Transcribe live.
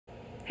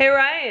Hey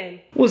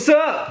Ryan. What's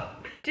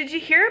up? Did you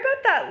hear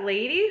about that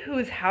lady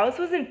whose house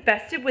was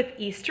infested with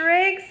Easter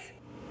eggs?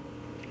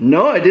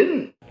 No, I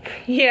didn't.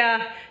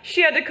 Yeah,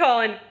 she had to call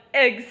an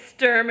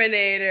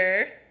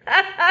exterminator.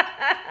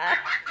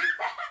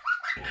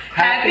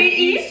 Happy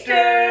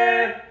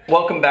Easter!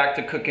 Welcome back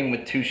to Cooking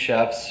with Two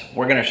Chefs.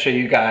 We're gonna show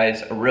you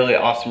guys a really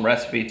awesome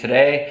recipe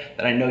today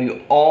that I know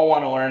you all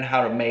wanna learn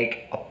how to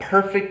make a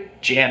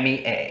perfect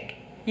jammy egg.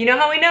 You know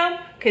how we know?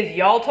 Because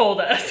y'all told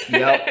us.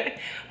 Yep.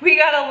 We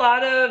got a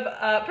lot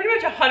of, pretty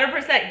much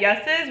 100%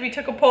 yeses. We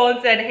took a poll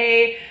and said,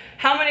 hey,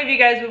 how many of you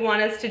guys would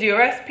want us to do a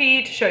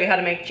recipe to show you how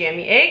to make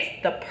jammy eggs?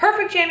 The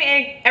perfect jammy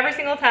egg every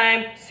single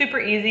time, super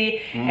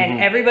easy. And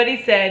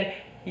everybody said,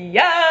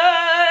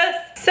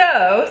 yes!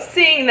 So,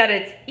 seeing that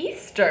it's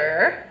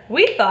Easter,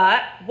 we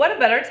thought, what a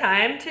better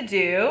time to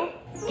do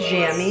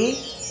jammy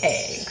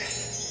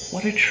eggs.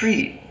 What a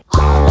treat.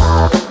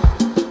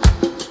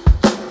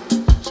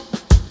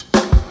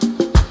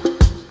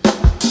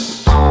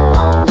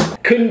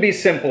 Couldn't be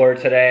simpler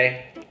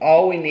today.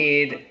 All we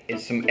need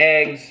is some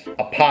eggs,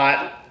 a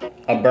pot,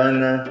 a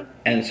burner,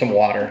 and some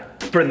water.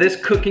 For this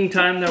cooking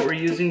time that we're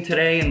using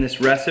today in this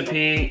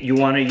recipe, you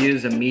want to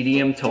use a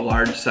medium to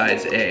large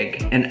size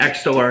egg. An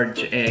extra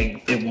large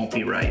egg, it won't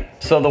be right.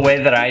 So the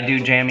way that I do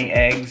jammy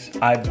eggs,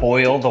 I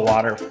boil the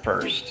water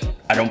first.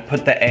 I don't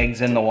put the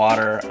eggs in the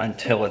water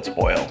until it's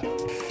boiled.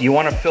 You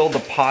want to fill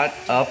the pot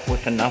up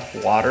with enough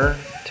water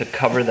to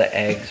cover the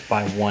eggs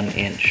by 1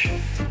 inch.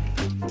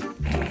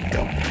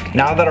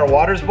 Now that our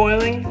water's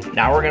boiling,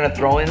 now we're gonna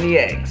throw in the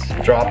eggs.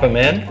 Drop them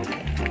in,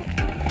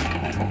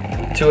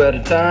 2 at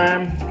a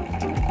time.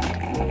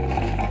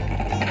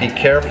 Be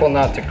careful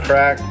not to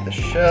crack the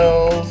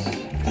shells.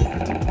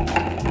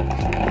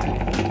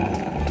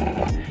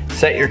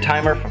 Set your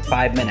timer for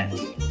 5 minutes.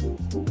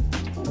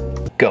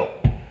 Go.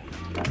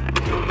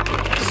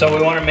 So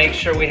we wanna make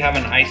sure we have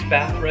an ice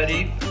bath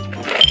ready.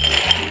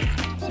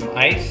 Some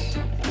ice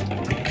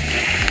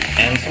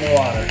and some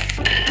water.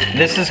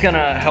 This is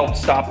gonna help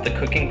stop the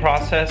cooking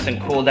process and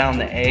cool down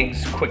the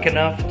eggs quick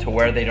enough to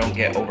where they don't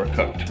get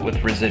overcooked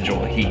with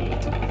residual heat.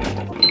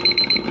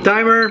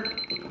 Timer.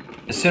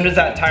 As soon as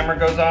that timer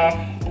goes off,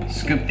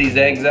 scoop these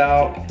eggs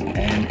out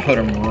and put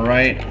them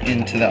right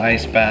into the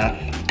ice bath.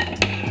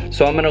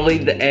 So I'm gonna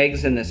leave the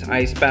eggs in this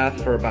ice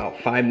bath for about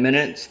 5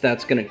 minutes.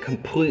 That's gonna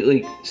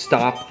completely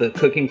stop the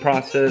cooking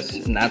process,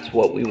 and that's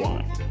what we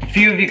want. A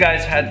few of you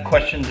guys had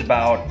questions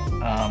about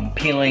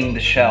peeling the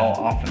shell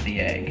off of the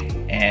egg,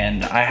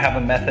 and I have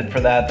a method for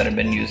that I've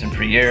been using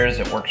for years.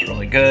 It works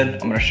really good.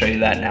 I'm gonna show you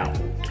that now.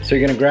 So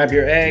you're gonna grab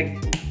your egg,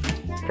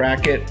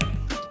 crack it.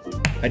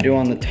 I do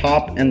on the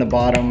top and the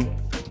bottom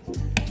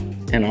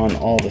and on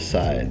all the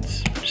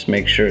sides. Just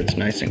make sure it's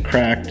nice and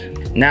cracked.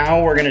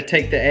 Now we're gonna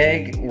take the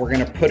egg, we're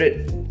gonna put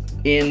it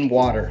in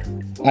water.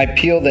 I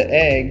peel the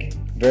egg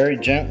very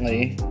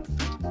gently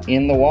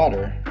in the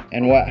water,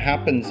 and what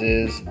happens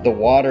is the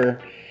water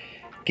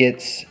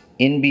gets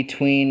in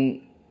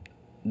between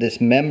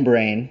this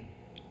membrane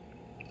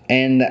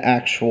and the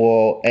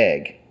actual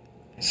egg.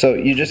 So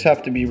you just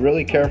have to be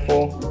really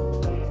careful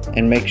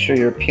and make sure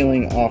you're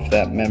peeling off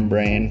that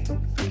membrane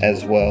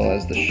as well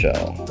as the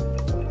shell.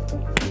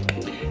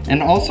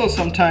 And also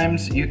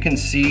sometimes you can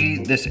see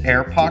this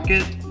air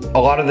pocket. A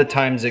lot of the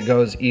times it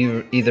goes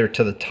either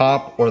to the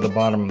top or the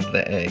bottom of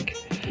the egg.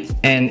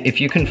 And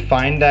if you can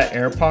find that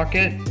air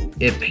pocket,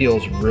 it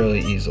peels really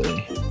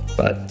easily.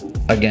 But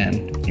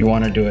again, you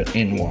want to do it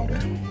in water.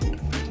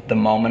 The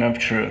moment of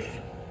truth.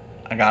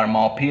 I got them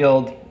all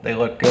peeled. They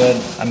look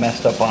good. I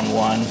messed up on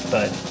one,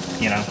 but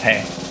you know,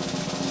 hey.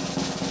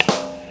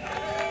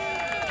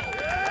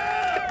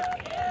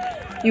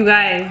 You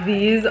guys,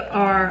 these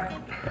are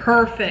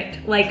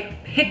perfect,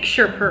 like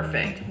picture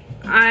perfect.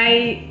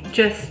 I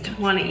just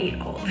want to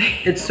eat all of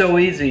these. It's so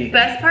easy.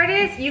 Best part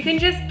is you can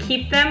just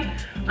keep them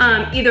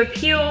either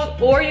peeled,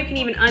 or you can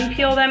even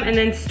unpeel them and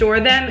then store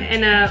them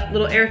in a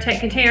little airtight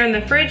container in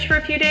the fridge for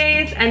a few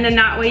days, and then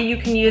that way you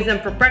can use them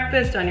for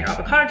breakfast on your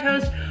avocado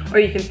toast, or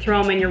you can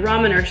throw them in your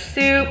ramen or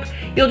soup.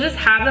 You'll just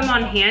have them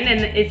on hand,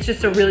 and it's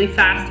just a really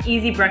fast,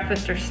 easy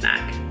breakfast or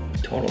snack.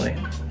 Totally.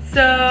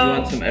 So, you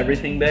want some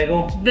everything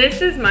bagel?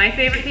 This is my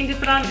favorite thing to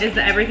put on, is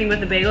the everything with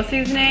the bagel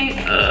seasoning.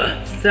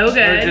 Ugh, so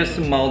good. Or just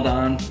some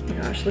Maldon. Oh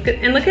my gosh, look at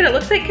it, it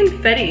looks like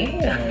confetti.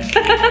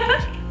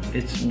 Oh.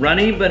 It's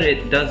runny, but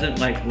it doesn't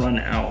like run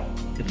out.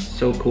 It's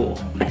so cool.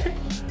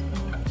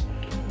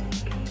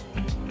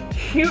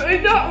 You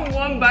ate that in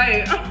one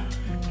bite.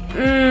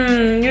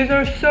 These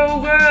are so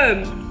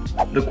good.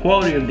 The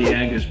quality of the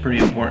egg is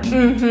pretty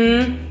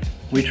important.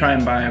 We try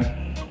and buy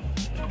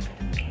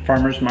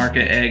farmers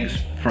market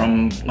eggs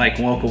from like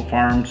local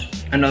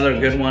farms. Another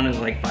good one is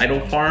like Vital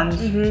Farms.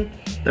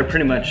 They're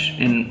pretty much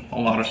in a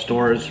lot of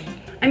stores.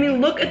 I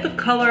mean, look at the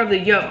color of the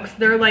yolks.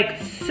 They're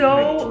like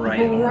so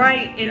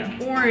bright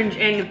and orange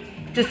and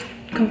just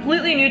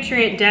completely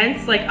nutrient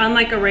dense, like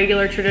unlike a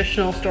regular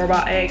traditional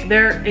store-bought egg.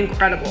 They're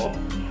incredible.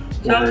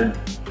 So,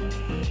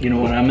 you know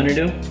what I'm gonna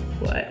do?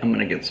 What? I'm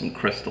gonna get some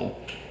Crystal.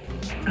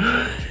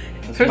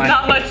 There's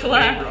not much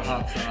left.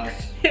 Hot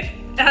sauce.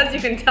 as you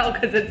can tell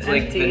because it's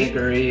like empty.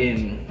 vinegary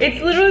and...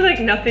 It's literally like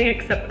nothing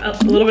except a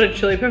little bit of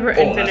chili pepper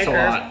and vinegar.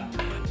 That's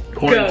a lot.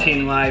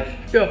 Quarantine life.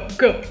 Go,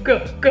 go,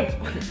 go, go.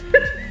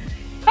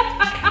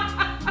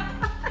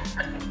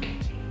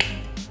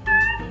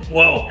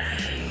 Whoa.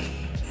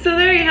 So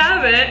there you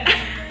have it.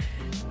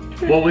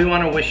 Well, we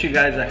want to wish you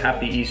guys a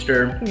happy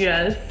Easter.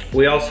 Yes.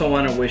 We also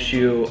want to wish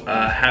you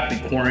a happy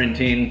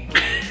quarantine.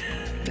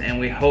 And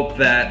we hope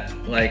that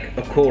like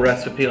a cool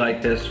recipe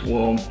like this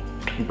will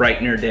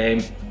brighten your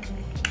day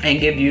and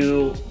give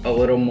you a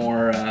little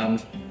more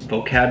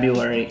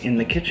vocabulary in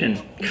the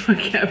kitchen.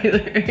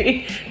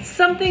 Vocabulary.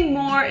 Something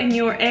more in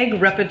your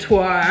egg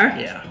repertoire.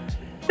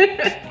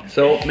 Yeah.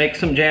 So make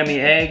some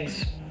jammy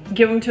eggs.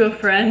 Give them to a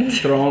friend.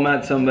 Throw them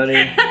at somebody.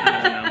 I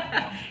don't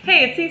know.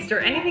 Hey, it's Easter.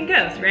 Anything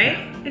goes, right?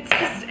 It's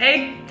just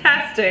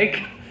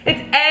egg-tastic.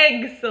 It's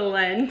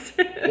excellent.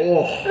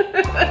 Oh.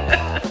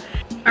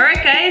 All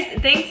right,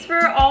 guys. Thanks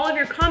for all of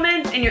your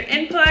comments and your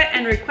input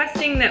and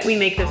requesting that we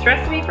make this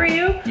recipe for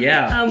you.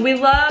 Yeah. We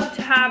love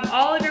to have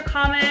all of your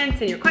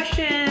comments and your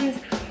questions.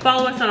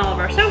 Follow us on all of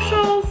our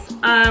socials.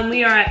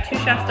 We are at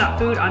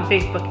twochefs.food on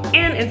Facebook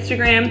and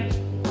Instagram.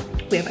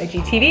 We have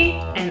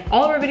IGTV, and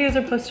all of our videos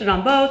are posted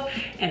on both,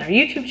 and our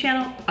YouTube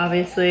channel,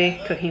 obviously,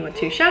 Cooking with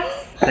Two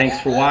Chefs.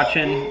 Thanks for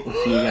watching. We'll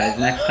see you guys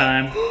next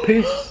time.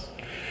 Peace.